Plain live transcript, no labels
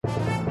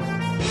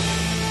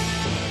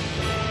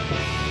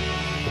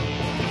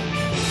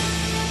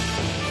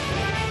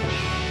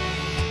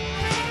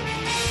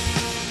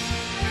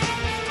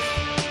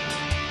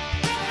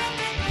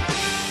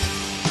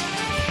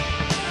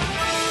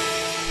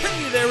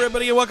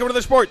everybody, and welcome to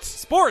the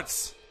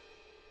Sports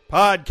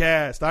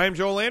Podcast. I'm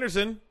Joel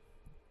Anderson.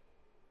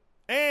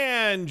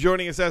 And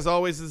joining us, as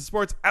always, is the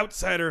sports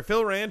outsider,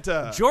 Phil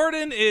Ranta.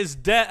 Jordan is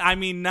dead. I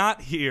mean,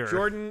 not here.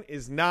 Jordan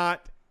is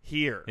not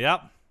here.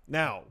 Yep.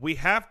 Now, we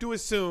have to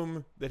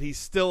assume that he's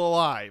still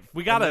alive.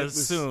 We got to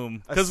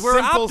assume, because we're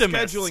we're simple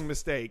optimists. scheduling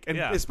mistake. And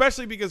Yeah.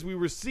 especially because we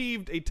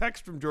received a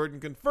text from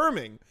Jordan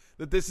confirming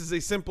that this is a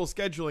simple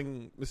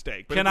scheduling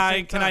mistake. But Can at the I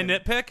same time,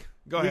 nitpick?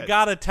 Go ahead. We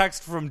got a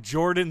text from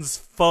Jordan's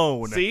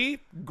phone. See?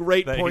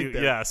 Great That point he-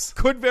 there. yes.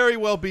 Could very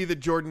well be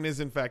that Jordan is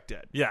in fact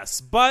dead. Yes,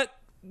 but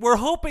we're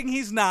hoping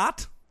he's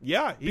not,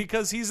 Yeah.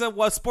 because he's a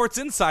sports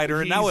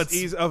insider, and now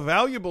he's a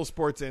valuable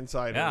sports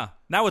insider. yeah.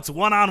 Now it's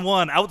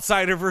one-on-one,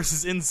 outsider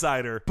versus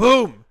insider.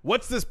 Boom.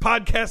 What's this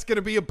podcast going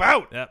to be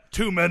about? Yep.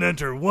 2 men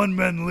enter, 1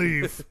 man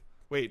leave.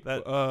 Wait,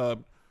 That-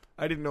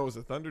 I didn't know it was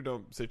a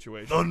Thunderdome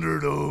situation.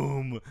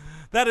 Thunderdome.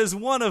 That is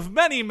one of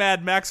many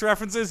Mad Max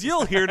references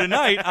you'll hear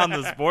tonight on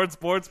the Sports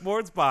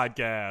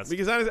Podcast.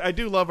 Because honestly, I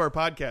do love our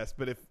podcast,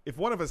 but if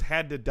one of us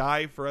had to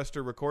die for us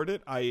to record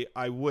it,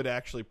 I would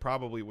actually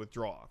probably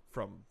withdraw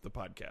from the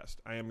podcast.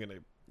 I am going to,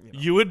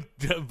 You would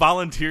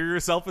volunteer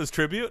yourself as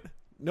tribute?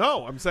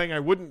 No, I'm saying I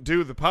wouldn't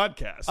do the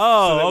podcast.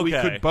 Oh, so that okay.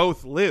 we could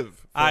both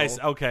live. Phil.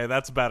 Okay,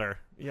 that's better.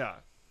 Yeah.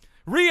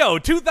 Rio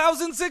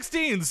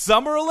 2016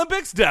 Summer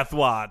Olympics Death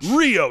Watch.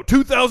 Rio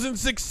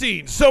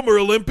 2016 Summer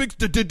Olympics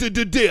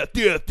Death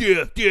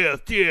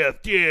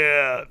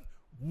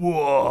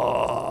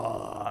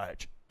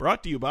Watch.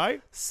 Brought to you by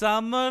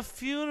Summer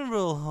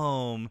Funeral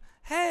Home.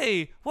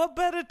 Hey, what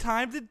better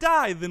time to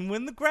die than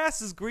when the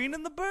grass is green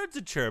and the birds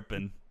are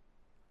chirping?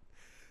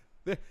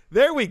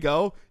 There we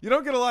go. You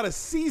don't get a lot of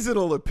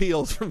seasonal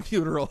appeals from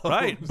funeral homes.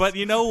 Right, but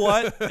you know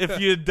what?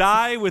 If you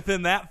die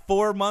within that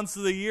 4 months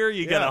of the year,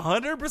 you get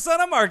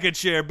 100% of market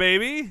share,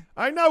 baby.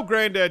 I know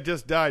Granddad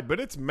just died, but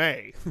it's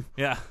May.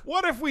 Yeah.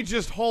 What if we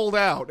just hold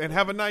out and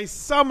have a nice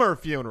summer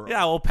funeral?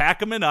 Yeah, we'll pack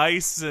them in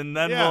ice, and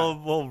then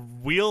we'll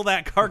wheel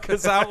that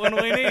carcass out when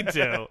we need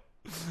to.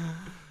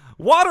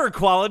 Water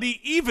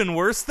quality even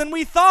worse than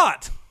we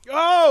thought.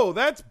 Oh,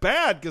 that's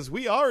bad, because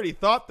we already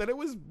thought that it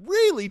was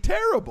really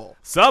terrible.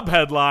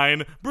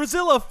 Subheadline,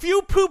 Brazil a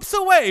few poops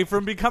away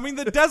from becoming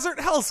the desert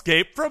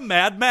hellscape from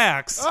Mad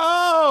Max.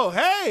 Oh,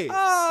 hey.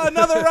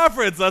 Another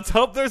reference. Let's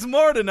hope there's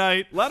more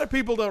tonight. A lot of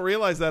people don't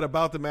realize that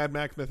about the Mad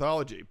Max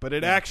mythology, but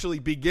it actually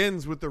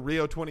begins with the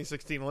Rio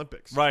 2016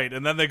 Olympics. Right,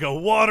 and then they go,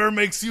 water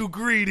makes you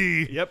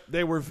greedy. Yep,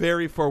 they were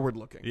very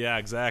forward-looking. Yeah,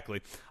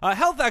 exactly.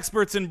 Health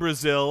experts in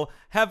Brazil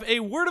have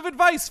a word of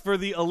advice for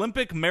the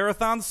Olympic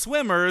marathon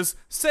swimmers,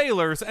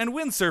 sailors, and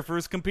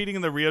windsurfers competing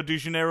in the Rio de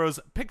Janeiro's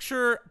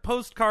picture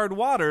postcard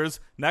waters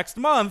next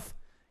month.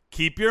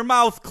 Keep your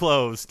mouth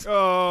closed.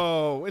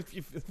 Oh,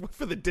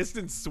 for the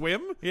distance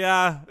swim?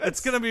 Yeah, it's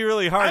going to be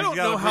really hard. I don't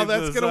know how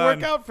that's going to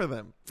work out for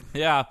them.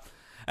 Yeah.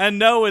 And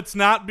no, it's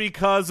not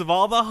because of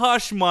all the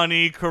hush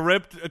money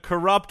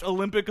corrupt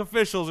Olympic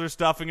officials are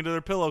stuffing into their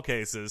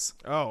pillowcases.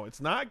 Oh, it's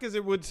not? Because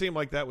it would seem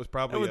like that was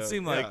probably It would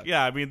seem like,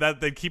 I mean,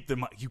 that they keep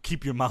you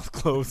keep your mouth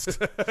closed.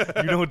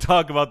 You don't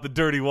talk about the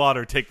dirty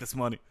water. Take this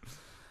money.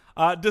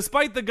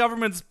 Despite the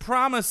government's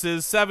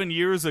promises 7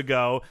 years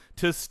ago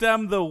to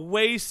stem the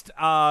waste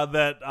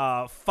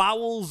that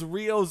fouls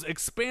Rio's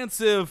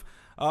expansive,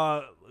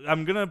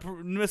 I'm going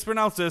to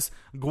mispronounce this,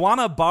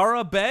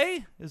 Guanabara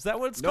Bay? Is that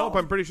what it's called?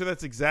 Nope, I'm pretty sure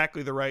that's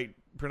exactly the right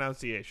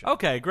pronunciation.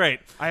 Okay, great.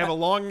 I have a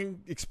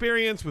long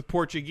experience with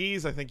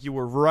Portuguese. I think you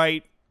were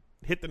right.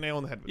 Hit the nail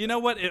on the head with You know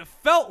what? It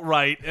felt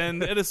right,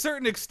 and at a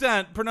certain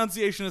extent,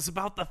 pronunciation is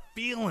about the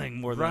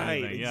feeling more than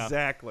anything. Right, Yeah.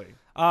 exactly.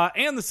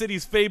 And the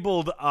city's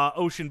fabled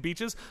ocean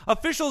beaches,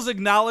 officials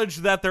acknowledge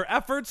that their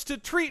efforts to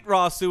treat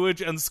raw sewage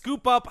and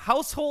scoop up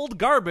household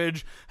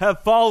garbage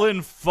have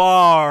fallen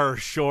far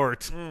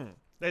short.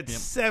 That's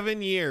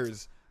 7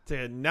 years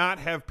to not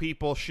have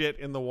people shit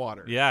in the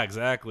water. Yeah,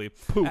 exactly.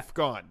 Poof,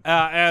 gone.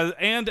 As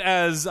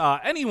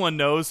anyone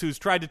knows who's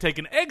tried to take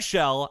an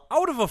eggshell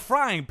out of a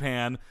frying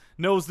pan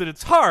knows that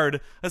it's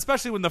hard,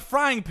 especially when the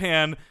frying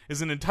pan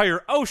is an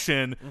entire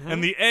ocean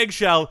and the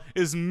eggshell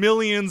is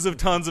millions of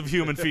tons of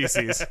human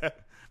feces.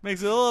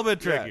 Makes it a little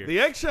bit trickier. Yeah, the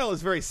eggshell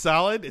is very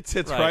solid. It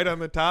sits right on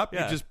the top.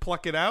 Yeah. You just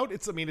pluck it out.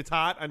 It's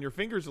hot on your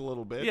fingers a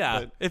little bit.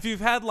 Yeah, But if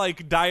you've had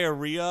like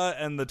diarrhea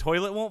and the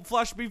toilet won't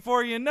flush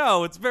before you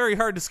know, it's very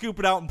hard to scoop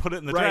it out and put it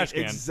in the trash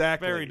can.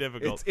 Exactly. Very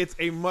difficult. It's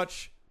a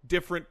much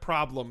different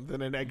problem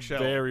than an eggshell.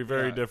 Very,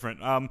 very different.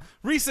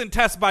 Recent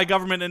tests by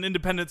government and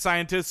independent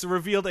scientists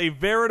revealed a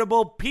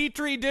veritable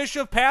petri dish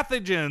of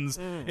pathogens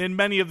in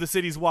many of the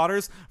city's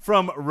waters,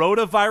 from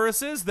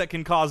rotaviruses that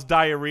can cause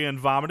diarrhea and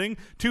vomiting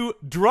to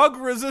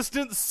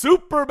drug-resistant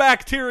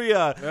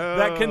superbacteria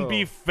that can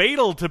be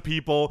fatal to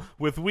people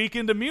with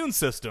weakened immune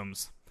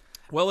systems.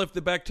 Well, if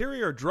the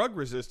bacteria are drug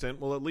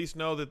resistant, we'll at least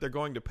know that they're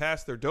going to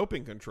pass their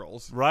doping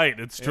controls. Right,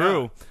 it's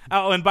true.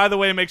 Oh, and by the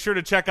way, make sure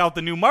to check out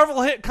the new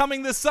Marvel hit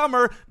coming this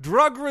summer,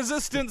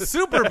 Drug-Resistant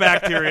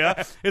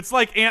Superbacteria. It's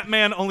like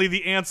Ant-Man, only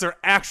the ants are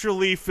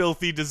actually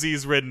filthy,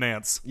 disease-ridden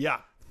ants. Yeah.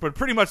 But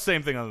pretty much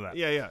same thing other than that.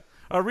 Yeah.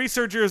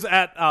 Researchers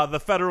at the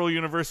Federal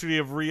University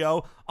of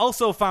Rio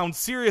also found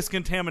serious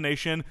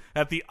contamination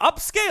at the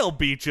upscale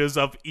beaches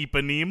of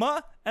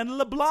Ipanema and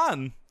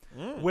Leblon,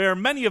 where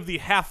many of the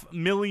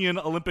 500,000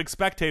 Olympic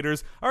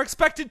spectators are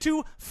expected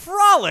to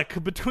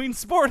frolic between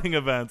sporting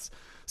events.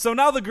 So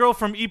now the girl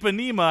from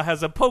Ipanema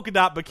has a polka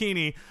dot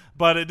bikini,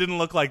 but it didn't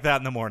look like that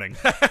in the morning.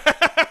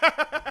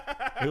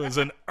 It was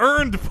an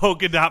earned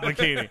polka dot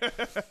bikini.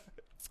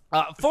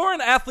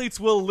 Foreign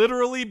athletes will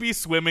literally be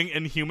swimming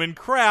in human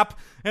crap,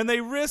 and they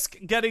risk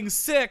getting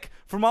sick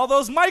from all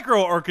those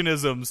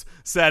microorganisms,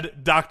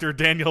 said Dr.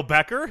 Daniel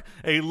Becker,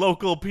 a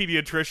local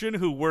pediatrician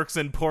who works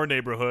in poor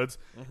neighborhoods.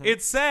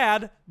 It's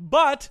sad,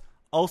 but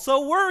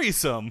also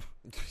worrisome.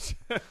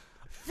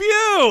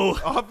 Phew!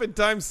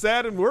 Oftentimes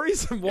sad and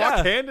worrisome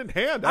walk hand in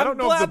hand. I don't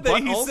know if the I'm glad but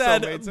that he also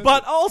said, made sense.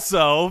 but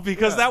also,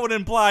 because Yeah. that would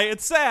imply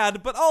it's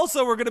sad, but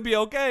also we're going to be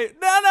okay.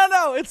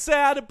 No, it's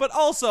sad, but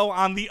also,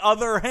 on the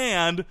other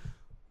hand,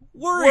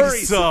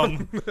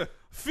 worrisome.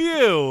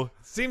 Phew.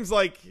 Seems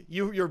like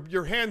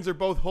your hands are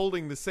both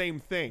holding the same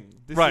thing.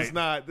 This Right.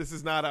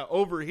 is not a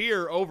over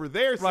here, over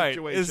there Right.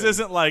 situation. This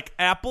isn't like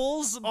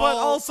apples, but All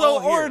also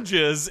here.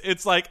 oranges.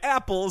 It's like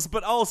apples,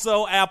 but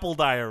also apple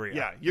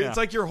diarrhea. Yeah, it's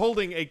like you're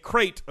holding a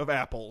crate of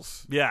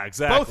apples. Yeah,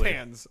 exactly. Both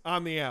hands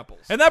on the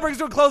apples. And that brings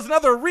to a close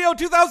another Rio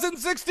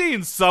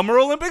 2016 Summer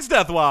Olympics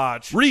Death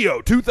Watch.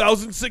 Rio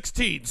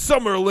 2016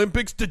 Summer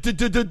Olympics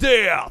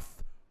death.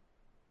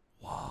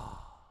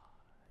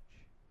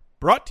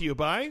 Brought to you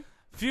by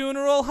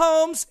Funeral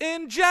homes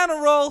in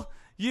general,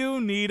 you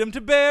need 'em to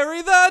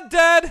bury the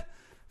dead.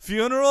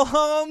 Funeral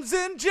homes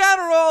in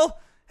general.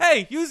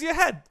 Hey, use your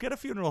head. Get a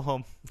funeral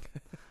home.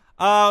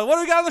 What do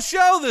we got on the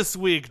show this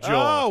week,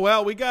 Joel? Oh,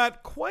 well, we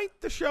got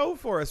quite the show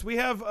for us. We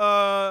have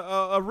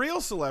a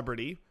real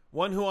celebrity,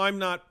 one who I'm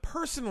not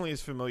personally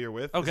as familiar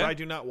with, because Okay. I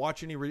do not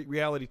watch any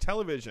reality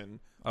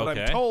television. But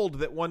Okay. I'm told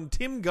that one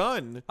Tim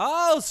Gunn.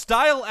 Oh,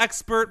 style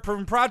expert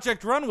from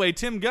Project Runway,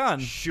 Tim Gunn.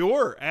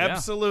 Sure,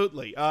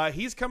 absolutely.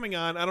 He's coming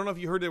on. I don't know if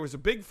you heard there was a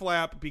big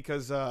flap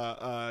because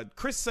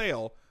Chris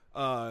Sale,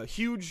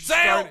 huge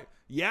Sale!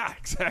 yeah,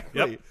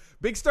 exactly. Yep.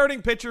 Big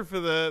starting pitcher for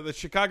the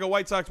Chicago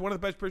White Sox, one of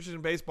the best pitchers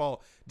in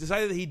baseball,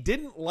 decided that he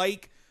didn't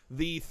like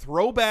the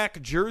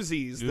throwback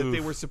jerseys that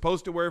they were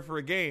supposed to wear for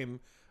a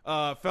game.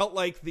 Felt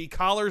like the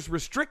collars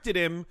restricted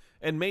him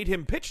and made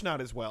him pitch not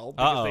as well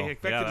because they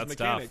affected Yeah, his that's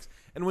mechanics. tough.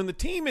 And when the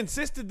team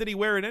insisted that he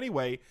wear it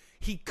anyway,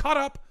 he cut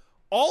up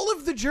all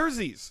of the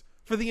jerseys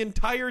for the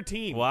entire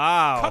team.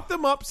 Wow. Cut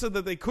them up so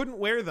that they couldn't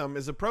wear them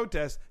as a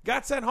protest.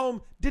 Got sent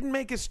home, didn't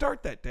make his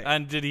start that day.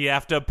 And did he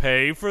have to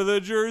pay for the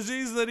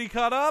jerseys that he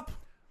cut up?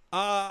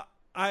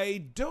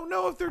 I don't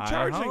know if they're I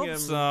charging hope him.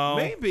 so.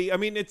 Maybe. I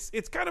mean, it's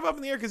kind of up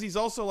in the air because he's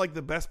also like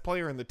the best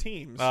player in the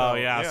team. So, Oh,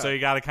 yeah, so you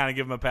got to kind of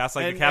give him a pass,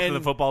 like And- the captain of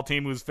and- the football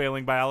team who's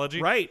failing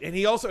biology. Right, and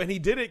he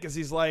did it because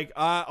he's like,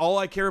 all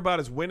I care about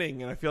is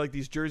winning, and I feel like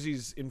these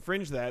jerseys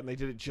infringe that, and they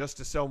did it just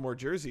to sell more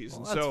jerseys.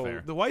 And that's so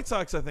fair. the White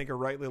Sox, I think, are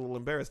rightly a little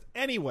embarrassed.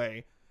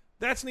 Anyway,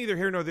 that's neither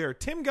here nor there.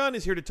 Tim Gunn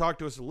is here to talk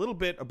to us a little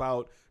bit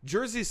about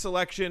jersey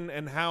selection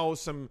and how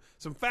some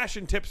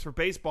fashion tips for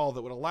baseball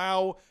that would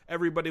allow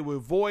everybody to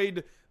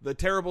avoid the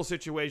terrible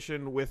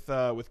situation with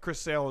Chris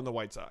Sale and the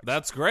White Sox.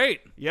 That's great.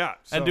 Yeah.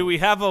 And so- do we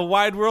have a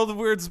wide world of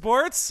weird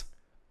sports?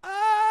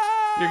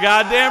 You're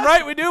goddamn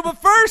right we do,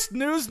 but first,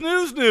 news.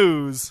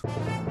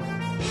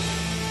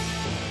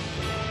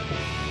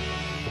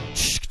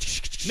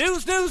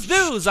 News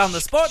on the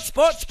Sports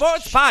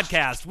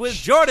Podcast with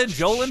Jordan,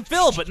 Joel, and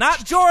Phil, but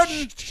not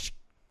Jordan.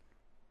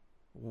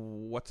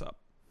 What's up?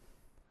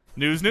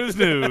 News.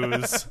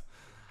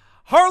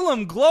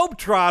 Harlem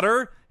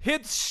Globetrotter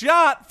hits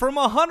shot from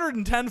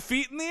 110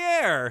 feet in the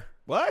air.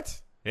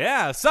 What?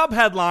 Yeah,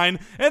 sub-headline,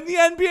 and the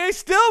NBA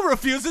still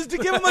refuses to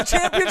give him a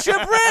championship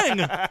ring.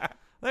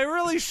 They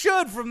really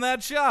should from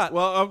that shot.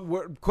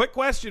 Well, quick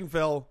question,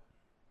 Phil.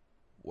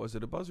 Was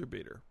it a buzzer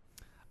beater?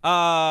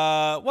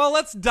 Well,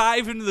 let's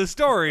dive into the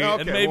story,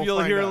 Okay, and maybe we'll you'll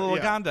find hear a out, little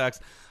yeah.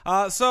 context.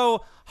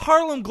 So,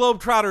 Harlem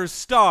Globetrotters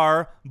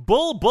star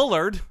Bull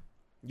Bullard,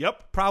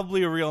 Yep.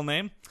 probably a real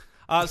name,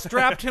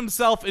 strapped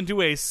himself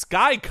into a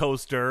sky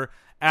coaster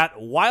at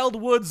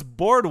Wildwoods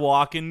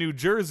Boardwalk in New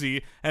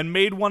Jersey and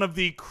made one of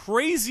the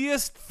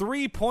craziest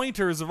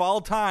three-pointers of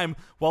all time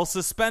while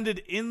suspended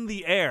in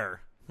the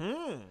air.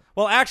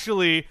 Well,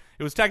 actually,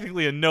 it was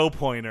technically a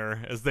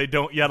no-pointer, as they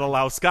don't yet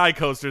allow sky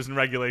coasters in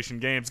regulation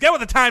games. Get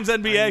with the times,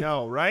 NBA! I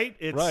know, right?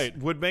 It Right.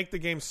 would make the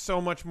game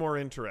so much more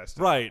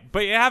interesting. Right, but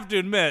you have to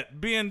admit,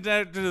 being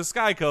to the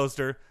sky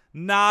coaster,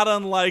 not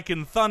unlike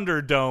in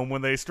Thunderdome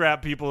when they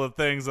strapped people to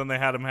things and they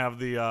had them have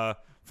the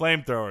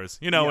flamethrowers.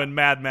 You know, Yeah. in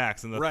Mad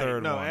Max in the Right.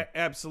 third No, one.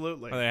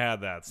 absolutely. They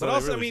had that, so But they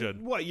also, really I mean,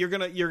 should. what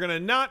you're gonna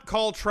not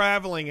call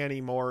traveling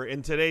anymore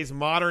in today's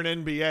modern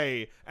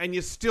NBA, and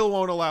you still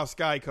won't allow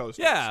sky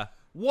coasters. Yeah.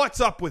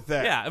 What's up with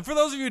that? Yeah, and for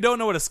those of you who don't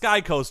know what a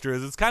sky coaster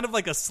is, it's kind of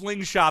like a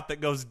slingshot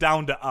that goes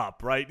down to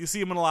up, right? You see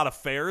them in a lot of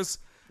fairs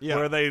Yeah.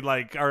 where they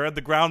like are at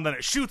the ground, then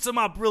it shoots them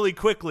up really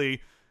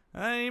quickly.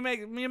 You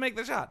make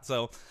the shot.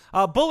 So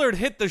Bullard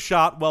hit the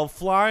shot while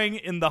flying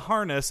in the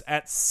harness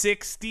at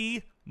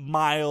 60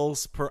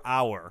 miles per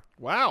hour.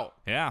 Wow.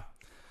 Yeah.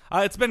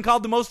 It's been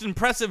called the most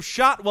impressive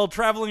shot while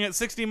traveling at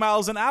 60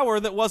 miles an hour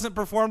that wasn't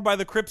performed by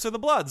the Crips or the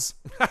Bloods.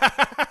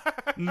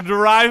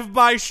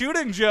 Drive-by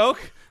shooting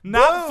joke.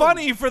 Not Boom.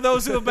 funny for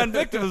those who have been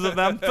victims of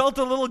them. Felt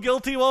a little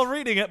guilty while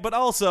reading it, but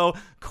also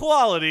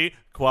quality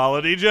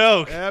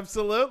joke.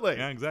 Absolutely.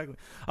 Yeah, exactly.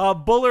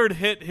 Bullard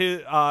hit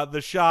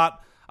the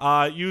shot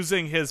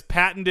using his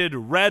patented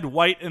red,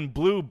 white, and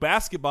blue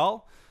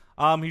basketball.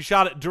 He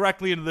shot it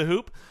directly into the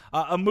hoop,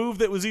 a move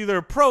that was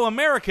either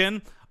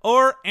pro-American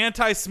or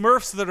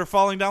anti-Smurfs that are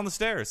falling down the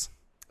stairs.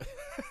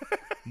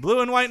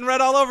 Blue and white and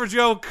red all over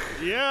joke.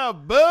 Yeah,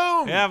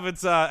 boom. Yeah, but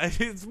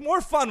it's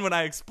more fun when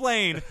I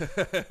explain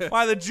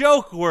why the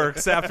joke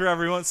works after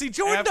everyone. See,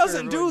 Jordan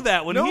doesn't do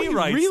that when he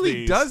writes really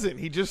these. doesn't.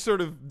 He just sort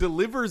of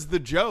delivers the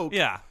joke.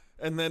 Yeah.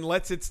 And then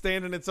lets it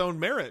stand in its own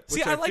merit.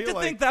 See, I like to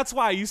think that's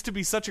why I used to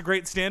be such a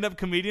great stand-up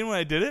comedian when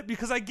I did it,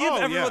 because I give Oh,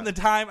 everyone yeah. the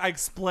time. I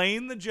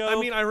explain the joke.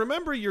 I mean, I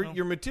remember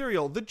your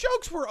material. The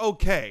jokes were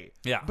okay.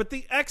 Yeah. But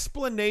the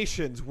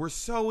explanations were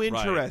so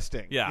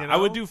interesting. Yeah, you know? I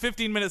would do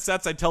 15-minute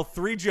sets. I'd tell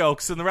 3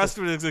 jokes, and the rest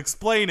of it is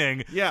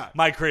explaining Yeah.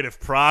 my creative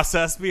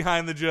process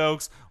behind the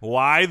jokes,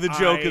 why the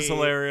joke is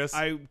hilarious.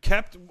 I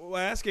kept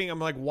asking, I'm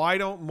like, why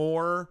don't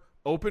more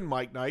open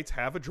mic nights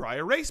have a dry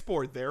erase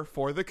board there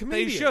for the they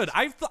comedians? should.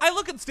 I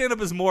look at stand-up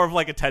as more of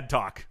like a TED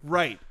Talk.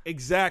 Right,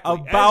 exactly.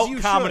 About As you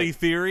comedy should.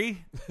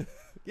 theory.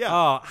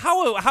 Yeah.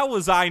 How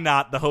was I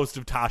not the host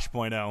of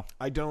Tosh.0?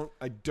 I don't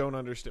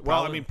understand.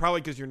 Probably. Well, I mean, probably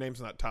because your name's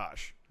not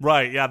Tosh.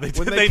 Right, yeah. When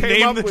they came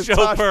named up the with show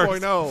Tosh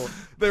first. 0.0,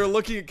 they were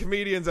looking at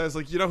comedians as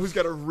like, you know who's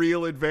got a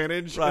real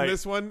advantage Right. in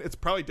this one? It's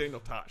probably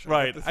Daniel Tosh.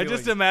 Right. get the I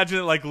just feeling- imagine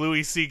it like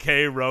Louis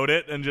C.K. wrote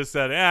it and just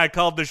said, I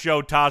called the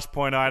show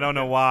Tosh.0. I don't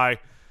know why.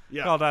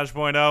 Yeah. Called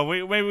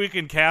Tosh.0. Maybe we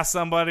can cast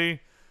somebody.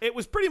 It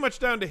was pretty much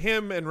down to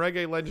him and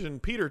reggae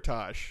legend Peter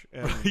Tosh.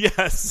 And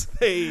Yes.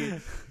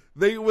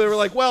 they were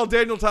like, well,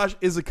 Daniel Tosh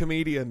is a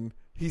comedian.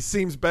 He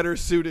seems better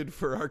suited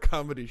for our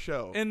comedy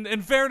show.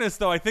 In fairness,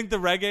 though, I think the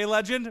reggae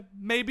legend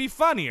may be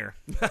funnier.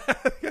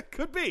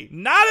 Could be.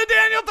 Not a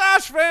Daniel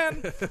Tosh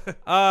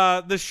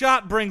fan. The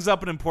shot brings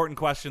up an important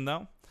question,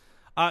 though.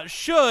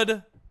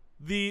 Should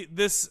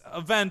this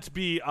event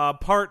be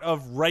part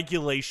of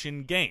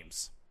regulation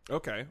games?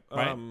 Okay.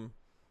 Right.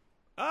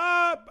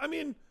 I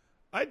mean,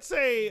 I'd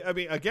say,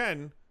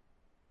 again,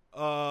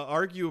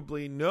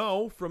 arguably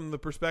no from the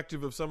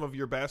perspective of some of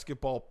your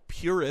basketball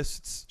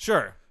purists.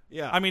 Sure.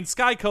 Yeah. I mean,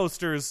 Sky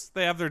Coasters,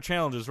 they have their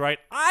challenges, right?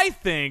 I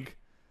think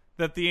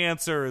that the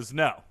answer is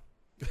no.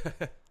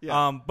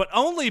 Yeah. But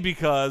only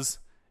because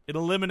it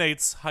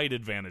eliminates height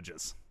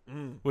advantages,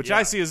 which yeah.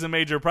 I see as a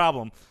major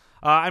problem.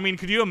 I mean,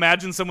 could you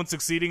imagine someone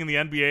succeeding in the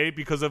NBA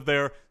because of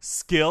their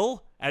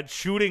skill at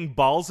shooting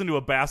balls into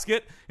a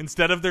basket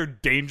instead of their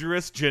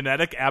dangerous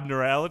genetic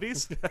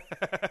abnormalities?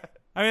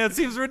 I mean, that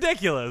seems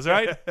ridiculous,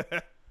 right?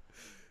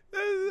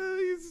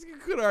 You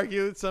could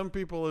argue that some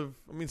people have.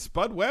 I mean,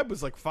 Spud Webb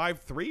was like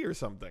 5'3" or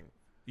something.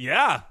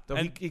 Yeah. Though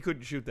And- he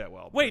couldn't shoot that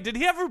well. wait, did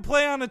he ever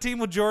play on a team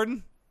with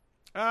Jordan?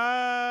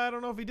 I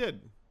don't know if he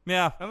did.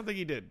 Yeah. I don't think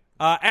he did.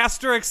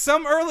 Asterisk,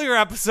 some earlier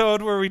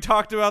episode where we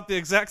talked about the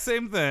exact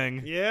same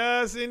thing.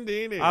 Yes,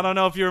 indeed. I don't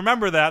know if you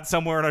remember that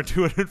somewhere in our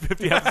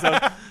 250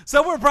 episodes.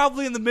 Somewhere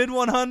probably in the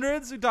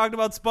mid-100s, we talked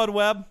about Spud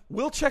Webb.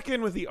 We'll check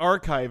in with the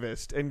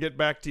archivist and get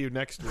back to you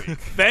next week.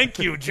 Thank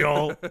you,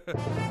 Joel.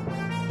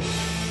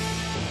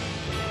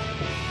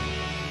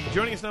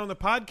 Joining us now on the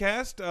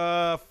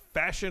podcast,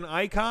 fashion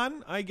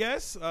icon, I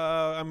guess.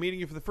 I'm meeting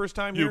you for the first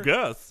time You here.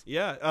 guess.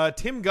 Yeah,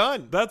 Tim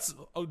Gunn. That's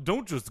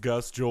don't just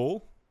guess,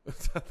 Joel.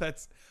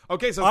 That's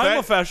okay. So I'm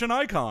a fashion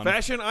icon.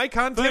 fashion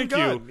icon, Thank Tim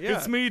you. Gunn. Yeah.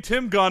 It's me,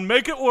 Tim Gunn.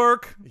 Make it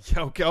work.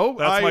 Go.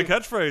 That's my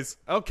catchphrase.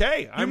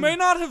 Okay. You may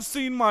not have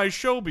seen my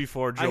show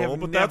before, I have Joel,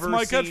 but that's never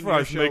my seen your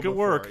catchphrase. show Make it before.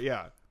 work.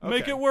 Yeah.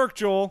 Make Okay. it work,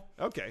 Joel.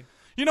 Okay.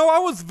 You know, I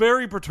was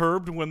very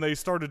perturbed when they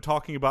started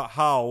talking about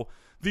how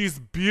these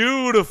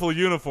beautiful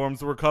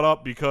uniforms were cut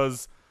up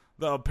because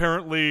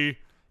apparently,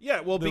 Yeah.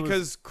 Well, There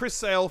because Chris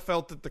Sale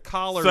felt that the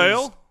collars.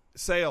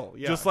 Sale.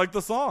 Yeah. just like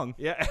the song.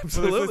 Yeah.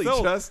 Absolutely.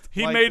 So Just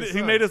he like made the he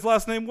song. made his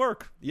last name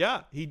work.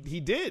 Yeah, he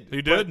did.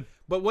 He did.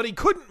 But what he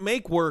couldn't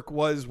make work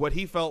was what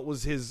he felt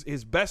was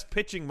his best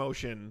pitching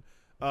motion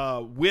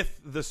with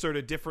the sort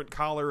of different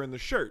collar and the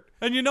shirt.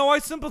 And you know, I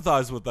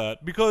sympathize with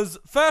that because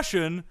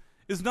fashion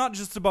is not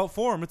just about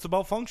form; it's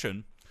about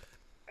function.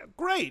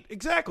 Great,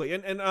 exactly.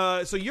 And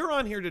so you're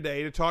on here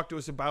today to talk to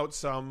us about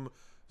some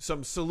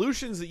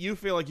solutions that you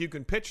feel like you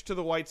can pitch to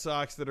the White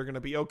Sox that are going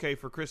to be okay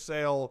for Chris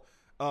Sale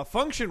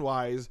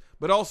function-wise,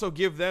 but also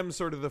give them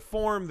sort of the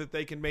form that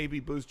they can maybe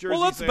boost jersey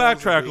Well, let's sales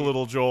backtrack and a be-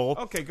 little, Joel.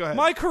 Okay, go ahead.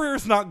 My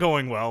career's not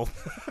going well.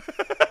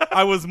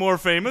 I was more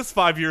famous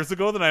 5 years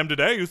ago than I am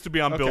today. I used to be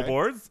on Okay.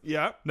 billboards.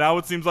 Yeah. Now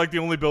it seems like the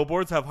only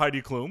billboards have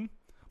Heidi Klum.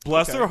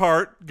 Bless Okay. her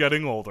heart,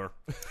 getting older.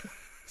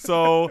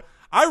 So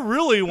I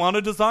really want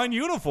to design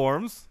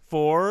uniforms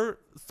for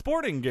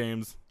sporting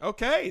games.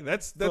 Okay,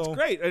 that's So-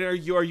 great. And are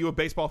you a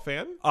baseball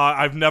fan?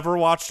 I've never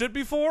watched it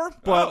before,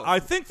 but Oh. I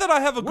think that I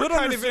have a We're good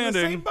kind of in the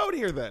understanding. same boat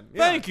here, then.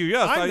 Thank you,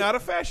 yes, I'm I- not a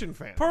fashion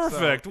fan.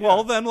 Perfect. so, Well,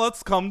 yeah. then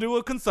let's come to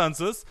a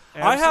consensus.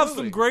 I have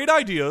Absolutely. some great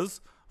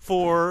ideas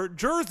for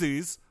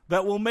jerseys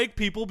that will make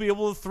people be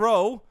able to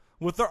throw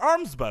with their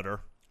arms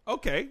better.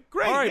 Okay,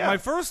 great. All right, yeah. my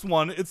first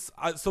one. It's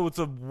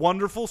a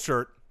wonderful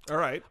shirt. All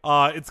right.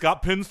 It's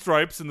got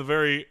pinstripes in the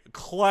very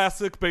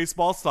classic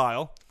baseball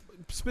style.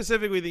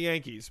 Specifically the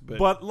Yankees,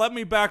 But let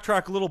me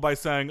backtrack a little by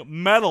saying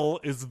metal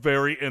is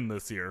very in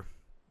this year.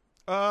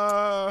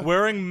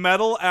 Wearing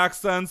metal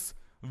accents,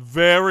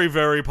 very,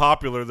 very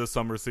popular this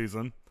summer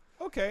season.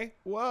 okay.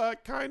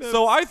 What kind of?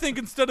 So I think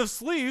instead of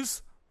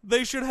sleeves,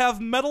 they should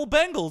have metal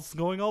bangles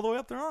going all the way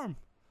up their arm.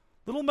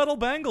 Little metal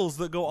bangles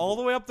that go all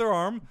the way up their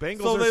arm.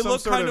 Bangles so are they some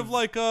look sort kind of- of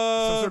like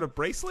some sort of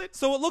bracelet,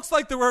 So it looks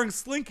like they're wearing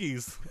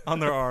slinkies on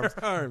their arms.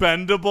 Arms.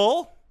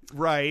 Bendable.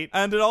 right?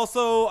 And it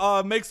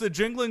also makes a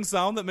jingling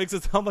sound that makes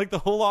it sound like the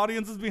whole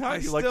audience is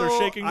behind you, like they're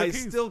shaking their I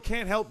keys. still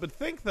can't help but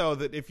think though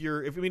that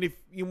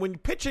when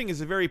pitching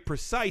is a very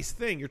precise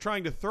thing, you're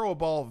trying to throw a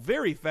ball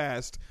very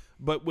fast,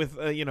 but with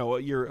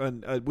you're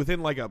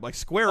within like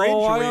square inch.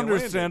 Oh, of I where you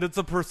understand. landed.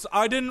 It's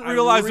I didn't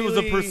realize it was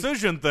a really-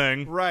 precision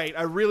thing. Right,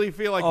 I really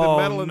feel like Oh,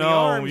 the metal in the no,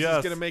 arms yes.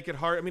 is going to make it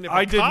hard. I mean, if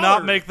I a did not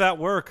collar- make that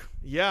work.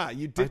 Yeah,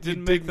 you did.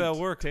 didn't you make that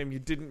work. Tim. You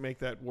didn't make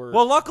that work.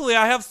 Well, luckily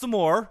I have some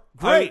more.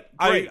 Great,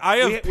 I great. have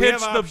We have pitched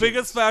the options.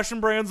 biggest fashion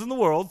brands in the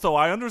world, so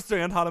I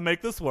understand how to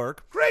make this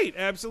work. great,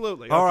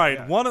 absolutely. All Okay,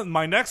 right, yeah.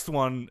 my next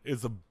one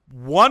is a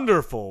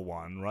wonderful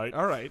one, right?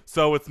 All right,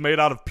 So it's made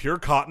out of pure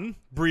cotton,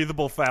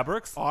 breathable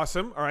fabrics.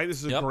 awesome. All right,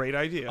 this is Yep. a great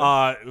idea.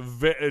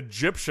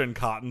 Egyptian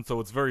cotton, so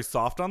it's very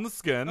soft on the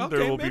skin. okay,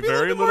 There will be maybe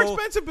very a little bit more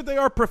expensive, but they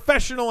are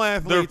professional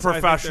athletes. They're I think they're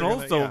professional,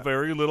 gonna- so yeah.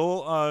 very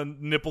little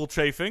nipple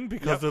chafing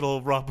because Yep.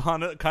 it'll rub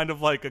on it kind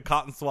of like a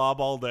cotton swab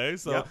all day.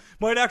 So Yep.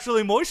 might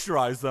actually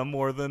moisturize them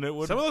more than it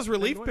would. Some of those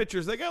relief anyway.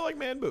 pitchers, they got like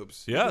man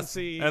boobs. You can Yes,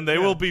 see, and they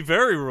yeah. will be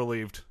very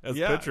relieved as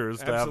Yeah, pitchers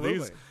to have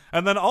these. absolutely.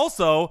 And then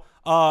also,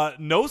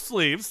 no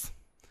sleeves.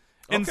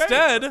 Okay.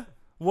 Instead,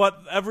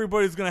 what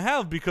everybody's going to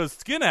have, because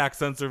skin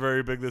accents are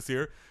very big this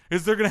year,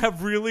 is they're going to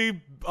have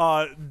really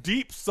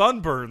deep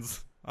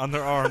sunburns on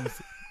their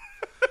arms.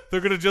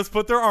 They're going to just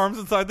put their arms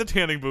inside the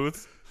tanning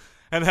booths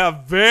and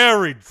have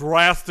very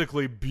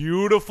drastically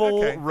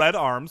beautiful Okay. red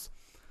arms.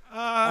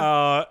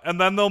 And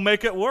then they'll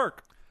make it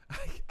work.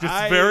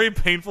 Just very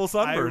painful I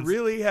sunburns.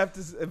 really have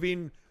to. I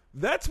mean,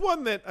 that's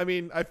one that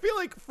I feel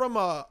like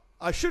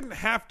I shouldn't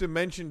have to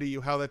mention to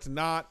you how that's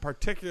not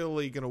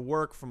particularly going to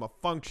work from a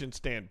function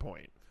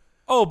standpoint.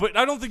 Oh, but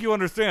I don't think you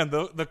understand.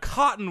 The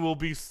cotton will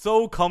be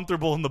so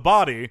comfortable in the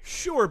body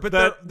Sure, but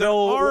that their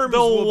arms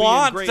will they'll be in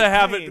want great to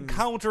have pain. it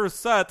counter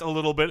set a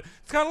little bit.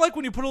 It's kind of like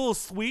when you put a little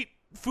sweet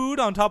food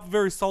on top of a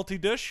very salty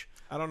dish.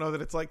 I don't know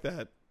that it's like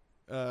that.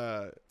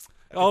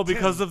 Oh,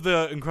 because of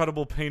the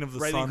incredible pain of the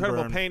Right, the sunburn.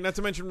 incredible pain. Not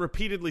to mention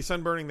repeatedly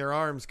sunburning their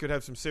arms could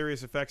have some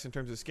serious effects in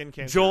terms of skin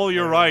cancer. Joel,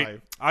 you're later in right.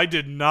 life. I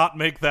did not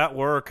make that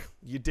work.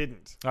 You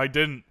didn't. I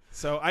didn't.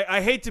 So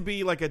I hate to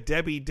be like a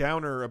Debbie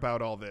Downer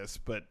about all this,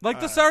 but Like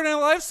the Saturday Night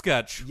Live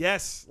sketch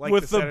yes, like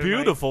with the Saturday Night-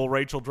 beautiful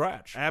Rachel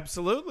Dratch.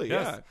 Absolutely,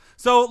 Yes. yeah.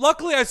 So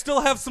luckily, I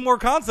still have some more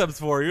concepts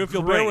for you if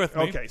you'll bear Great. with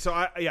me. Okay, so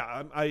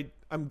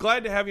I'm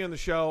glad to have you on the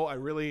show. I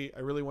really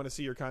want to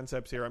see your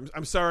concepts here.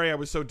 I'm sorry I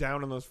was so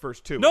down on those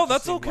first two. No, It just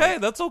that's seemed okay.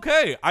 like- That's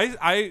okay.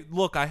 I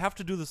look, I have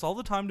to do this all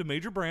the time to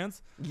major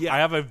brands. Yeah. I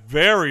have a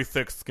very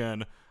thick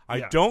skin. I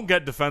Yeah. don't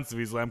get defensive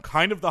easily. I'm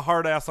kind of the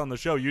hard ass on the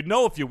show. You'd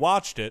know if you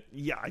watched it.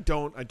 yeah, I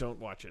don't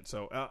watch it.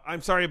 So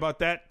I'm sorry about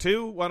that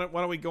too. Why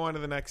don't we go on to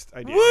the next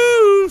idea?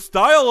 Woo!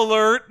 Style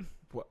alert.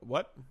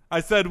 What? I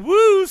said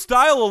woo!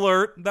 Style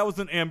alert. That was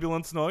an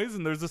ambulance noise,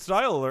 and there's a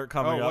style alert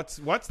coming Oh, up.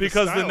 what's the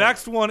because style the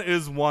next one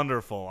is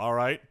wonderful. All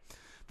right,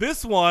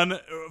 this one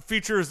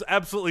features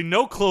absolutely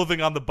no clothing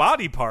on the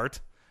body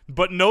part,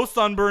 but no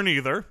sunburn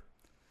either.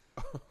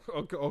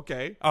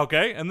 Okay.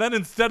 Okay, and then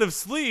instead of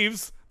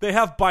sleeves, they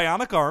have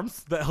bionic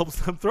arms that helps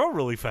them throw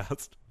really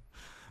fast.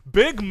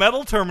 Big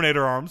metal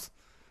Terminator arms.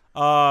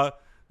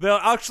 They'll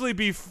actually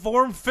be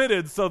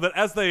form-fitted so that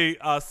as they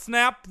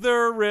snap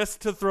their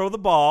wrist to throw the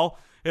ball,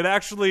 it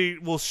actually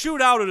will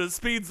shoot out at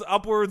speeds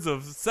upwards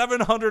of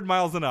 700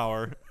 miles an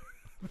hour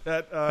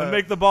That and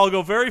make the ball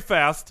go very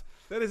fast.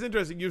 that is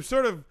interesting. You've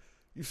sort of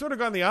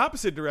gone the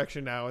opposite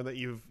direction now, and that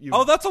you've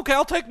Oh, that's okay.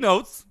 I'll take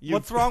notes. you've-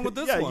 What's wrong with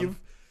this yeah, one?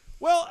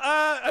 Well,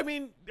 I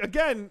mean,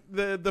 again,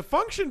 the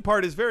function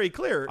part is very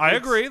clear. I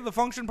It's- agree. The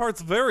function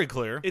part's very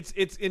clear. It's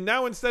and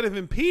now instead of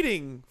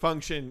impeding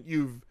function,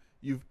 you've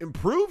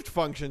improved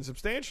function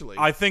substantially.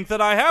 I think that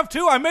I have,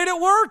 too. I made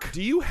it work.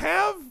 Do you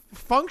have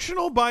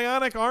functional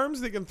bionic arms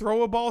that can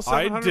throw a ball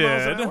 700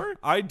 miles an hour?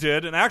 I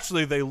did, and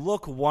actually they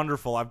look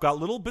wonderful. I've got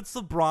little bits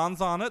of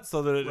bronze on it,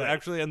 so that it Right.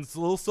 actually, and it's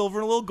a little silver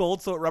and a little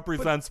gold, so it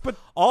represents but-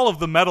 all of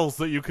the medals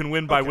that you can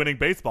win by Okay. winning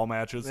baseball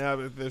matches. Yeah,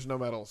 but there's no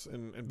medals.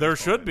 In There baseball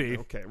should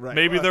anymore. be. Okay, right.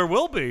 Maybe there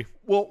will be.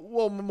 Well,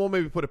 we'll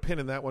maybe put a pin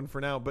in that one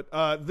for now. But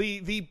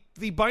the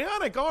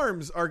bionic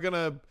arms are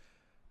gonna.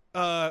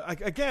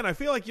 again, I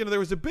feel like there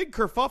was a big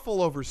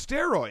kerfuffle over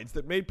steroids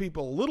that made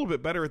people a little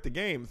bit better at the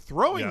game.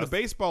 Throwing the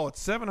baseball at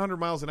 700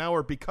 miles an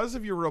hour because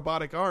of your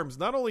robotic arms.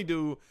 Not only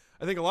do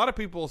I think a lot of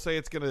people say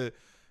it's going to,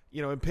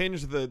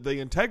 impinge the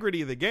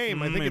integrity of the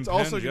game. I think it's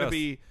also going to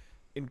be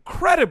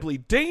incredibly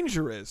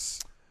dangerous.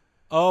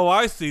 Oh,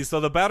 I see. So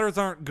the batters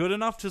aren't good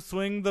enough to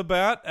swing the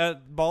bat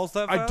at balls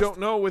that fast? I don't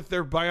know. With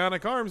their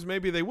bionic arms,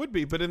 maybe they would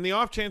be. But in the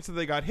off chance that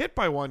they got hit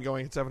by one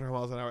going at 700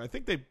 miles an hour, I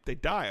think they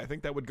die. I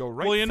think that would go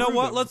right Well, you know through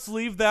what? them. Let's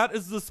leave that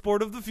as the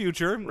sport of the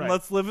future. Right.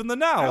 Let's live in the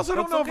now. I also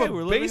don't know if We're a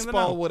living in the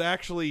baseball now. would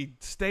actually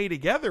stay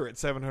together at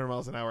 700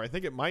 miles an hour. I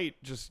think it might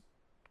just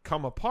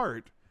come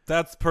apart.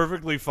 That's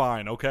perfectly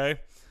fine, okay?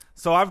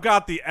 So I've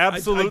got the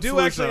absolute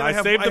solution. Actually,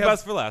 I saved the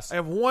best for last. I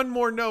have one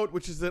more note,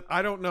 which is that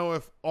I don't know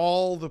if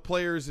all the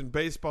players in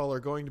baseball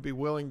are going to be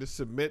willing to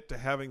submit to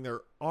having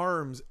their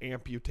arms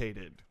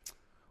amputated.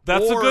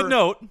 That's a good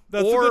note.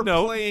 That's a good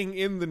note. Or playing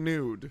in the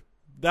nude.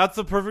 That's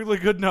a perfectly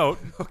good note.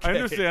 Okay. I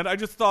understand. I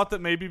just thought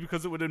that maybe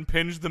because it would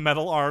impinge the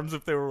metal arms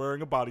if they were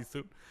wearing a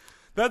bodysuit.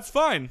 That's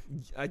fine.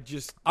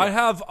 I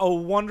have a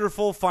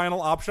wonderful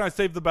final option. I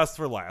saved the best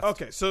for last.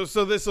 Okay, so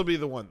this will be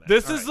the one then.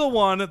 This is the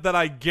one that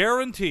I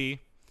guarantee,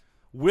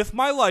 with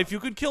my life,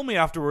 you could kill me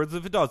afterwards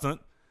if it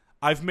doesn't.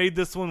 I've made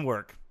this one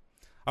work.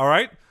 All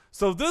right?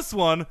 So this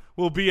one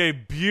will be a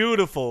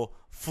beautiful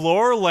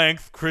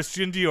floor-length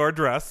Christian Dior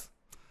dress.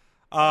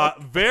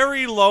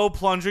 Very low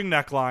plunging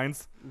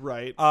necklines.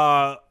 Right.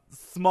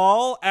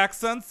 Small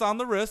accents on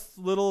the wrists,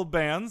 little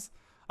bands.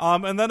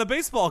 And then a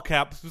baseball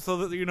cap so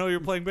that you're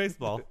playing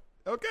baseball.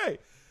 Okay.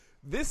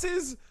 This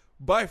is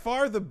by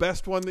far the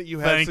best one that you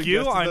have Thank you.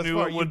 suggested I thus knew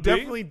far. it would you be.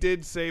 definitely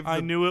did save the I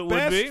knew it would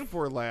best be.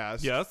 for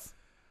last. Yes.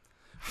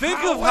 Think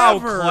of how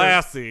However-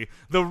 classy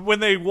when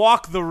they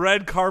walk the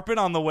red carpet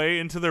on the way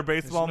into their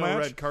baseball There's no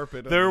match. red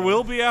carpet. There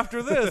will be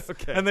after this.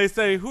 Okay. And they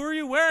say, "Who are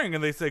you wearing?"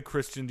 And they say,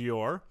 "Christian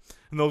Dior."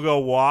 And they'll go,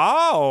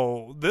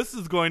 "Wow, this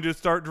is going to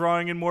start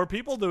drawing in more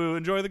people to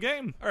enjoy the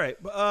game." All right.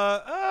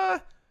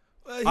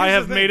 Here's I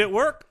have the thing. made it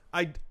work.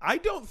 I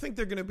don't think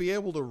they're going to be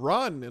able to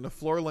run in a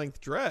floor-length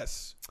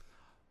dress.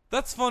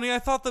 That's funny. I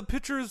thought the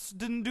pitchers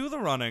didn't do the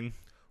running.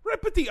 Right,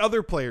 but the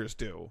other players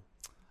do.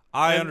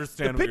 I And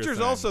understand. The what you're pitchers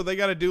saying. also, they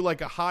got to do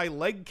like a high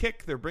leg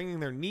kick. They're bringing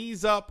their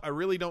knees up. I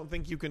really don't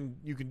think you can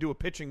do a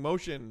pitching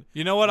motion.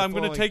 You know what? in a I'm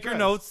going to floor-length take your dress.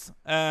 notes,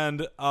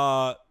 and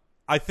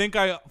I think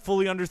I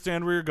fully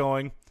understand where you're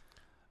going.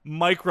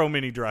 Micro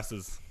mini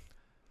dresses.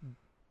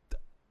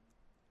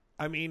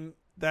 I mean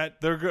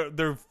that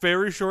They're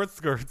very short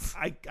skirts.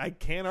 I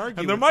can't argue.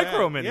 And they're with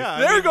micro that. minis. Yeah,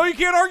 There you go. You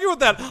can't argue with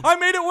that. I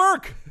made it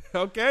work.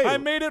 Okay, I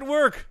made it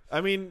work.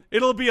 I mean,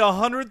 It'll be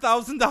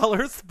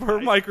 $100,000 per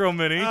micro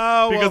mini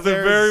well, because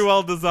they're there's- very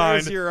well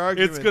designed. there's your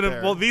argument It's gonna.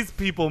 there. Well, these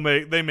people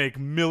make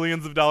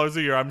millions of dollars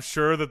a year. I'm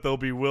sure that they'll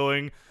be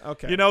willing.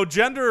 Okay.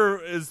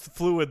 Gender is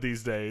fluid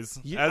these days,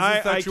 as is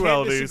I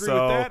sexuality. can't disagree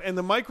so with that. And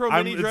the micro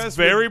mini dress it's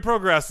very would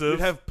progressive.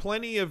 have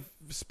plenty of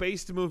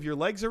space to move your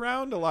legs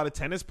around. A lot of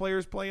tennis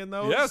players play in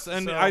those. Yes,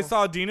 and so- I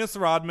saw Dinas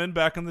Rodman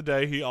back in the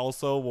day. He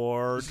also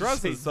wore Did you say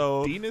dresses.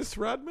 So Dinas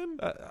Rodman.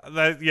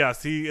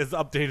 yes, he has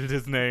updated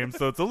his name,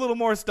 so it's a little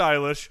more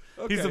stylish.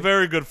 He's a Okay.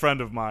 very good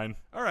friend of mine.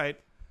 All right.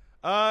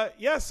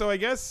 Yeah. So I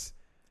guess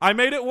I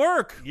made it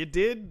work. you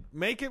did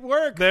make it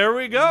work. There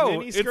we go.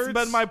 Mini It's skirts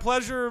been my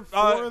pleasure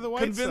for the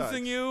White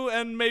convincing Sox. you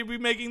and maybe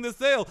making the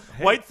sale.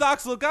 White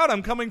Sox, look out.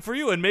 I'm coming for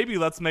you, and maybe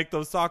let's make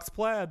those socks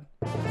plaid.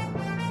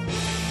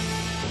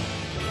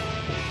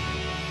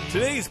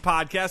 Today's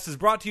podcast is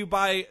brought to you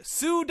by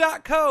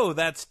Sue.co.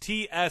 That's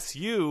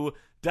TSU.co.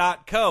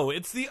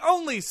 It's the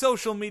only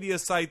social media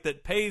site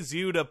that pays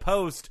you to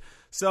post.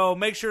 So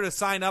make sure to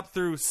sign up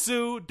through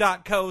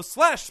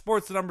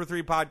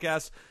Sue.co/sports3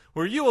 podcast,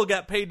 where you will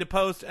get paid to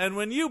post. And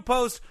when you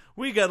post,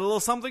 we get a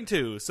little something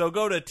too. So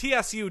go to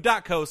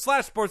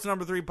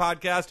TSU.co/sports3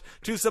 podcast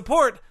to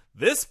support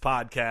this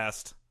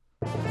podcast.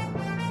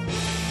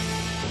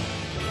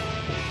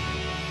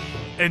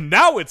 And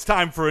now it's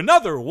time for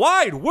another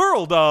wide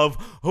world of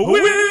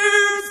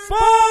weird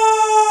sports.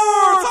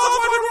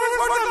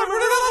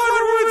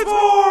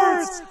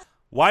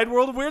 Wide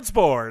world of weird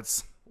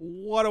sports.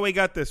 What do we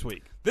got this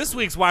week? This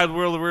week's wide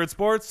world of weird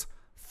sports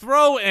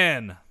throw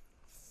in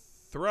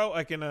Throw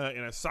like in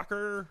a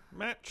soccer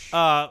match.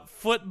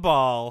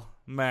 football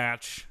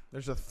match.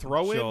 There's a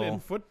throw Joel. in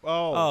foot.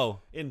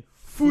 In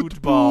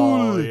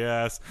Football,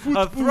 yes.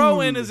 A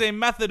throw-in is a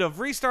method of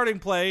restarting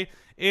play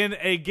in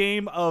a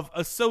game of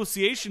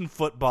association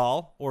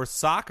football or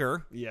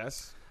soccer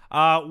Yes.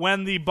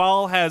 when the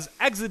ball has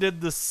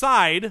exited the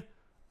side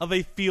of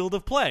a field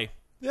of play.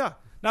 Yeah.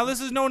 Now, this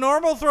is no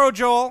normal throw,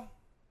 Joel.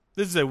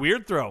 This is a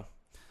weird throw.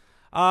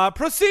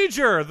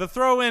 Procedure. The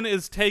throw-in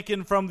is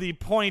taken from the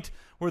point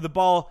where the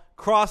ball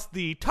crossed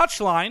the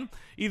touchline,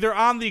 either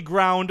on the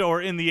ground or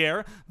in the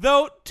air,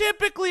 though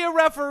typically a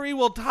referee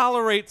will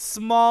tolerate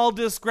small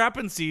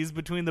discrepancies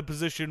between the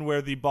position where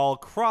the ball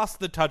crossed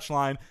the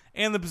touchline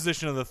and the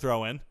position of the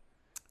throw-in.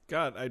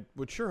 God, I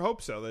would sure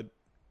hope so.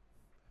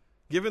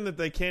 given that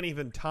they can't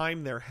even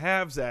time their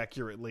halves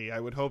accurately, I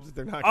would hope that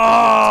they're not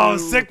Oh,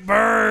 too, sick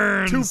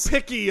burns. too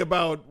picky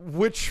about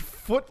which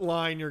foot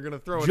line you're going to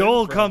throw it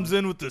Joel in from. comes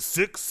in with the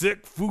sick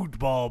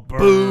football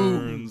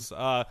burns.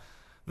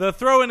 The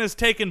throw-in is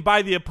taken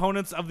by the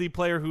opponents of the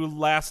player who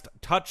last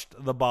touched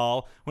the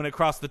ball when it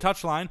crossed the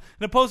touchline.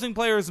 And opposing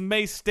players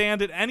may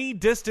stand at any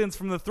distance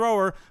from the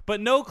thrower, but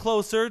no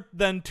closer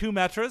than 2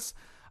 meters,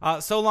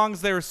 so long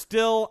as they're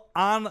still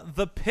on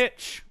the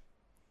pitch,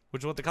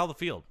 which is what they call the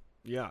field.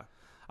 Yeah.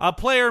 A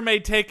player may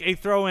take a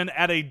throw-in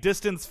at a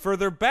distance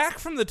further back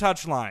from the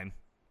touchline.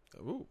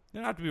 Ooh. You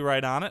don't have to be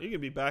right on it. You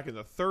can be back in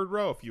the 3rd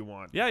row if you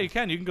want. Yeah, you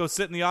can. You can go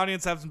sit in the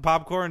audience, have some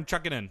popcorn, and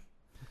chuck it in.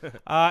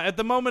 At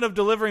the moment of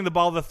delivering the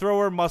ball, the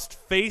thrower must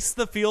face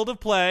the field of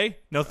play.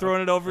 No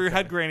throwing it over your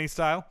head, granny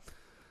style.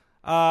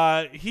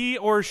 He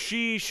or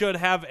she should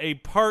have a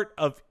part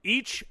of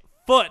each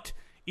foot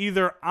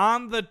either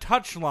on the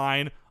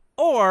touchline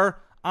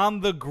or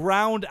on the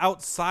ground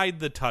outside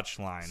the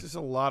touchline. There's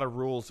a lot of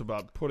rules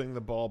about putting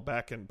the ball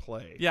back in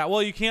play. Yeah,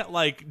 well, you can't,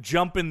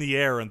 jump in the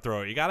air and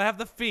throw it. You got to have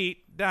the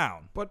feet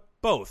down. But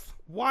both.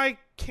 why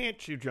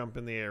can't you jump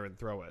in the air and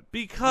throw it?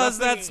 Because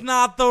that's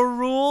not the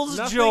rules,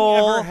 Nothing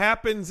Joel. ever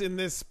happens in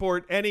this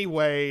sport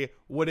anyway.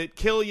 Would it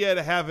kill you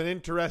to have an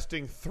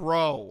interesting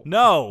throw?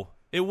 No,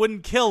 it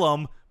wouldn't kill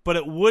him, but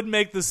it would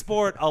make the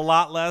sport a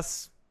lot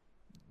less,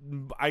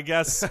 I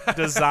guess,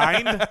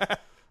 designed.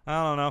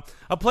 I don't know.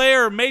 A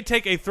player may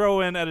take a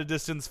throw-in at a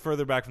distance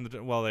further back from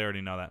the... Well, they already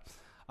know that.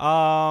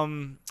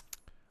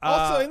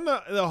 Also, in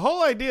the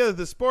whole idea of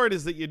the sport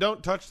is that you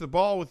don't touch the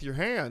ball with your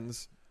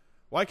hands.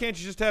 Why can't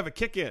you just have a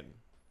kick in?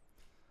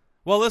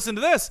 Well, listen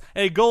to this.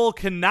 A goal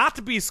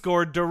cannot be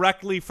scored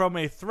directly from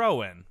a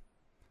throw-in.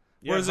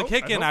 Whereas a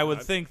kick-in, I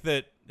would think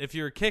that if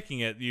you're kicking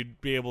it,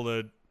 you'd be able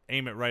to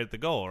aim it right at the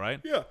goal, right?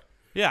 Yeah.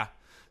 Yeah.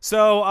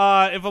 So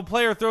if a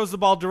player throws the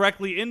ball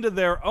directly into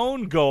their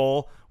own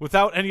goal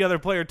without any other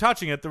player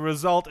touching it, the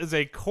result is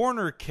a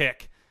corner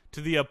kick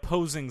to the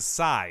opposing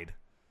side.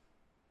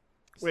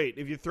 Wait,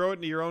 if you throw it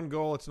into your own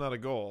goal, it's not a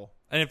goal.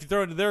 And if you throw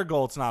it into their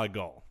goal, it's not a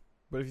goal.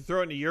 But if you throw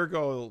it into your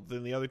goal,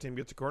 then the other team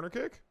gets a corner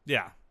kick?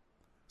 Yeah.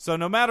 So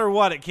no matter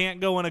what, it can't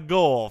go in a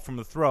goal from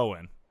the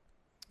throw-in.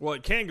 Well,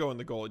 it can go in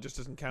the goal. It just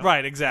doesn't count.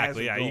 Right,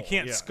 exactly. as a Yeah, goal. you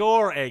can't Yeah.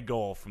 score a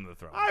goal from the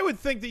throw-in. I would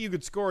think that you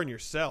could score in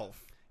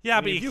yourself. Yeah,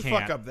 I mean, but if you you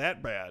can't. fuck up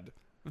that bad.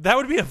 That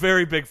would be a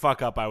very big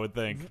fuck-up, I would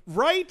think.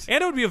 Right?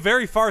 And it would be a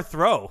very far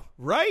throw.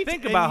 Right?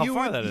 Think And about how you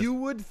far would, that is. You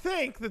would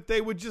think that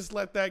they would just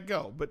let that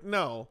go, but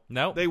no.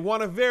 Nope. They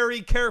want to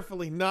very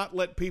carefully not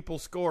let people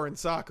score in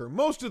soccer.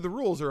 Most of the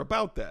rules are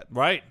about that.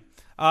 Right.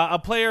 A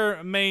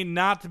player may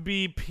not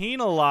be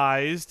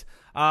penalized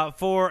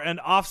for an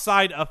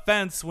offside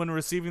offense when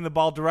receiving the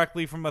ball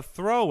directly from a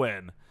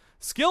throw-in.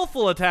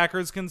 Skillful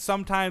attackers can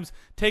sometimes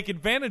take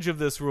advantage of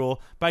this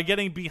rule by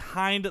getting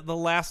behind the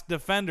last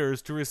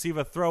defenders to receive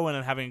a throw-in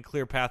and having a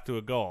clear path to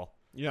a goal.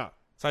 Yeah.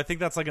 So I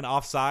think that's like an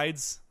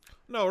offsides.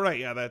 No, right.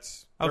 Yeah,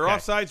 that's their Okay.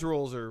 offsides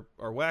rules are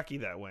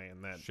wacky that way.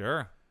 And that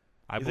Sure.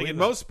 I you think believe in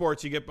that. most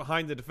sports you get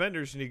behind the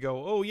defenders and you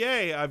go, "Oh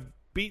yay, I've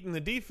beaten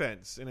the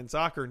defense." And in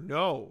soccer,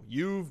 no,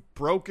 you've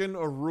broken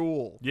a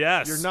rule.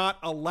 Yes. You're not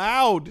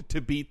allowed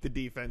to beat the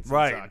defense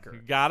Right. in soccer.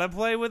 You gotta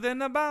play within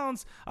the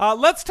bounds.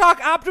 Let's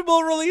talk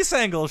optimal release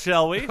angle,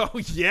 shall we? Oh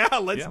yeah,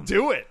 let's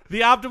do it.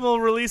 The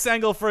optimal release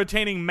angle for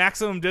attaining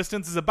maximum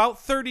distance is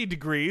about 30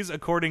 degrees,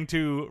 according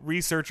to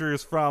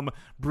researchers from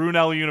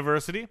Brunel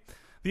University.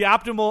 The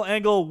optimal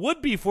angle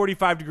would be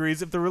 45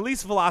 degrees if the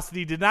release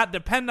velocity did not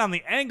depend on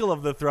the angle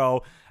of the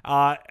throw,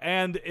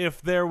 and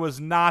if there was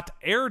not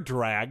air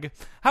drag.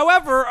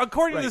 However,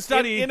 according to the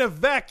study... In a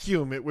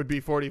vacuum, it would be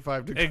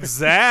 45 degrees.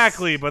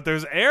 Exactly, but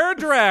there's air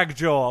drag,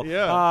 Joel.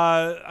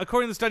 Yeah.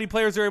 According to the study,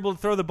 players are able to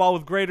throw the ball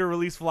with greater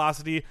release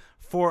velocity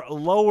for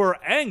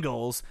lower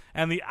angles,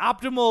 and the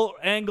optimal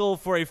angle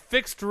for a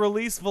fixed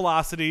release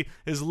velocity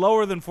is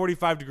lower than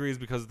 45 degrees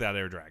because of that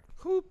air drag.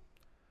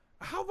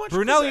 How much?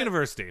 Brunel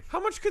University.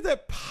 How much could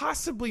that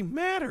possibly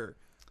matter?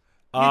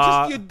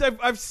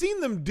 I've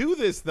seen them do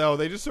this though.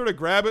 They just sort of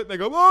grab it and they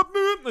go,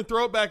 oh, and they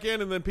throw it back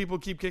in, and then people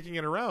keep kicking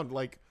it around.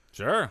 Like,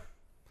 Sure.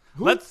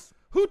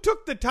 who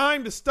took the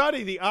time to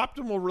study the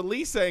optimal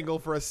release angle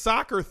for a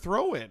soccer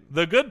throw-in?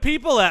 The good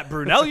people at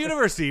Brunel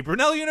University.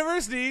 Brunel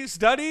University,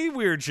 study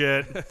weird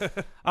shit.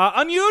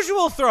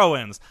 Unusual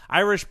throw-ins.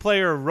 Irish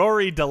player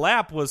Rory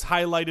Delap was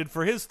highlighted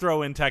for his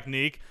throw-in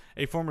technique.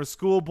 A former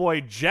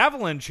schoolboy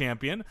javelin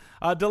champion,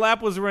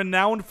 Delap was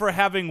renowned for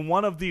having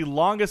one of the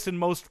longest and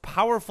most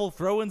powerful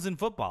throw-ins in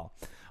football.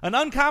 An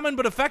uncommon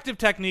but effective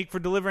technique for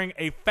delivering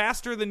a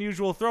faster than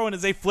usual throw-in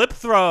is a flip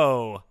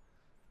throw.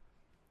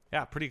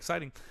 Yeah, pretty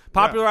exciting.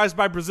 Popularized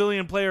by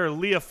Brazilian player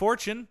Leah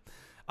Fortune.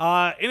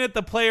 In it,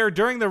 the player,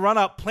 during the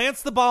run-up,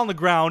 plants the ball on the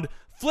ground,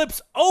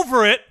 flips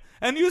over it,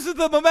 and uses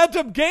the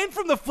momentum gained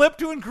from the flip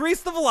to increase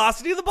the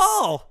velocity of the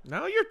ball.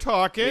 Now you're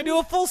talking. They do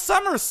a full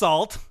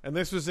somersault. And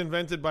this was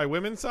invented by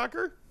women's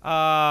soccer?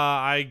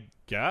 I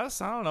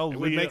guess. I don't know. It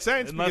would make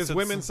sense unless because it's-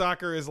 women's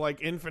soccer is like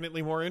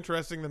infinitely more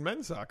interesting than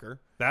men's soccer.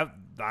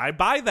 I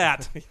buy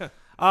that.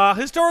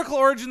 Historical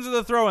origins of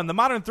the throw-in. The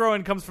modern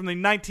throw-in comes from the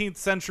 19th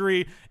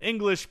century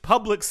English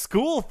public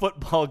school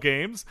football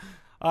games.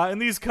 In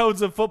these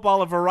codes of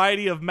football, a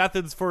variety of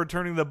methods for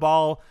returning the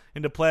ball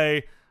into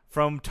play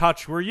from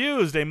touch were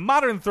used. A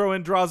modern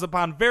throw-in draws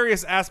upon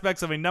various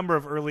aspects of a number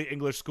of early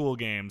English school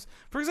games.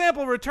 For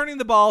example, returning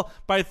the ball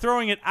by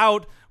throwing it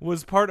out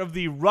was part of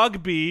the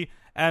rugby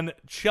and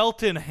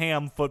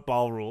Cheltenham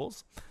football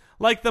rules.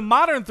 Like the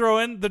modern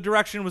throw-in, the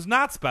direction was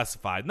not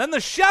specified. And then the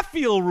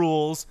Sheffield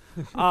rules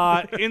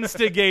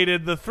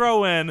instigated the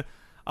throw-in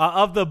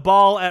of the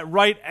ball at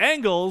right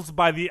angles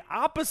by the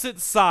opposite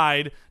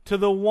side to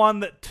the one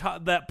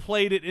that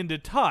played it into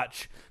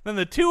touch. Then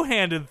the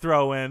two-handed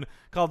throw-in,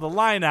 called the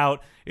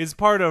line-out, is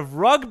part of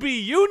rugby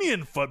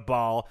union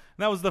football.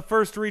 And that was the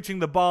first reaching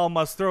the ball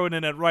must throw it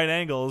in at right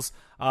angles.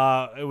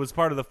 It was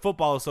part of the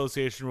Football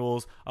Association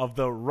rules of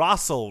the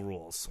Russell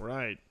rules.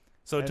 Right.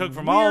 So it And took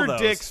from all those. We're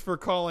dicks for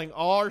calling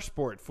our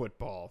sport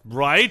football.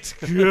 Right?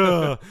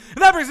 Yeah. And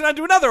that brings it on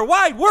to another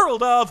wide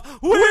world of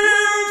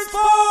weird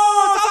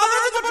sports!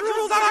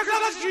 Rules,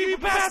 archaeology,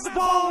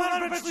 basketball,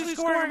 and eventually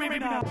scoring, maybe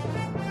not.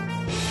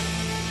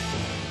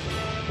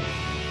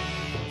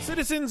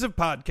 Citizens of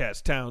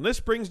Podcast Town, this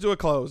brings to a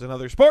close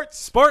another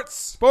sports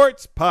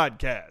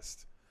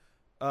podcast.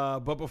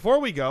 But before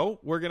we go,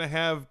 we're going to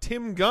have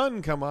Tim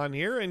Gunn come on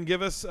here and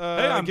give us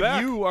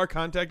you our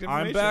contact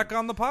information. I'm back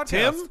on the podcast.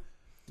 Tim,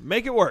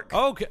 make it work.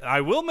 Okay, I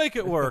will make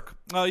it work.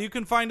 You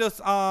can find us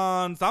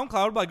on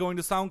SoundCloud by going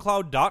to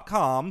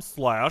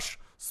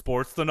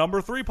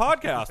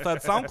soundcloud.com/sports3podcast.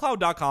 That's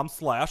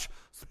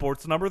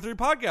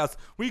soundcloud.com/sports3podcast.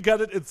 We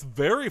get it. It's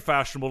very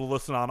fashionable to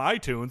listen on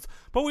iTunes,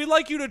 but we'd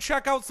like you to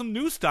check out some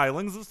new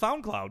stylings of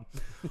SoundCloud.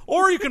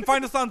 Or you can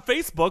find us on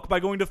Facebook by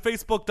going to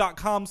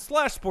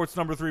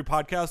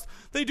facebook.com/sports3podcast.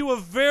 They do a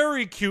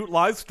very cute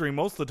live stream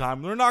most of the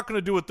time. They're not going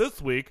to do it this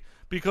week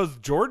because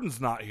Jordan's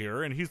not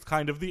here, and he's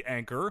kind of the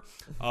anchor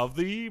of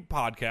the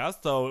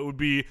podcast, so it would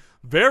be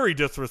very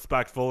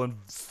disrespectful and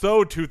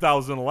so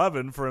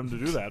 2011 for him to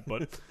do that.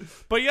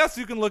 But yes,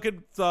 you can look at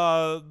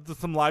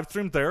some live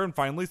streams there and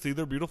finally see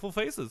their beautiful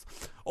faces.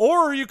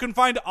 Or you can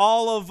find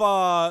all of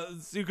their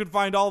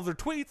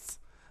tweets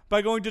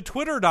by going to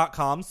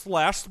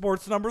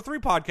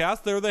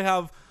twitter.com/sports3podcast. There they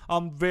have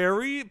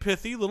very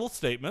pithy little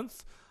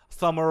statements.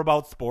 Some are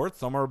about sports.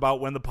 Some are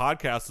about when the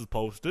podcast is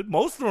posted.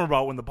 Most of them are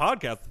about when the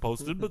podcast is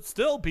posted, but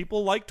still,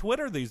 people like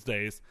Twitter these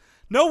days.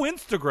 No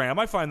Instagram.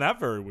 I find that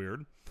very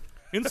weird.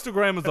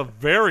 Instagram is a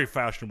very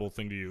fashionable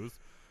thing to use.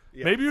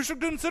 Yeah. Maybe you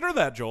should consider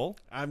that, Joel.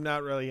 I'm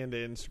not really into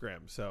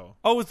Instagram, so.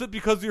 Oh, is it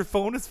because your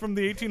phone is from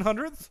the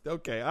 1800s?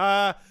 Okay.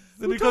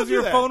 Is it because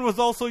your phone was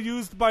also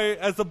used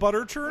as a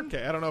butter churn?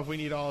 Okay, I don't know if we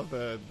need all of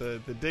the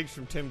digs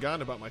from Tim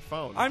Gunn about my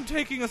phone. I'm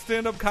taking a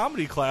stand-up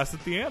comedy class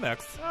at the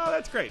Annex. Oh,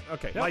 that's great.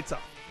 Okay, yep. Lights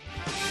up.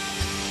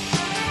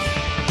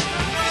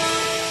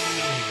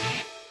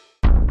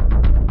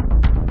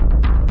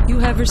 You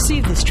have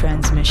received this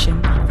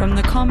transmission from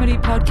the Comedy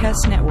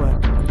Podcast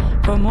Network.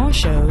 For more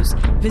shows,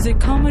 visit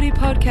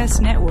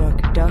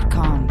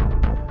comedypodcastnetwork.com.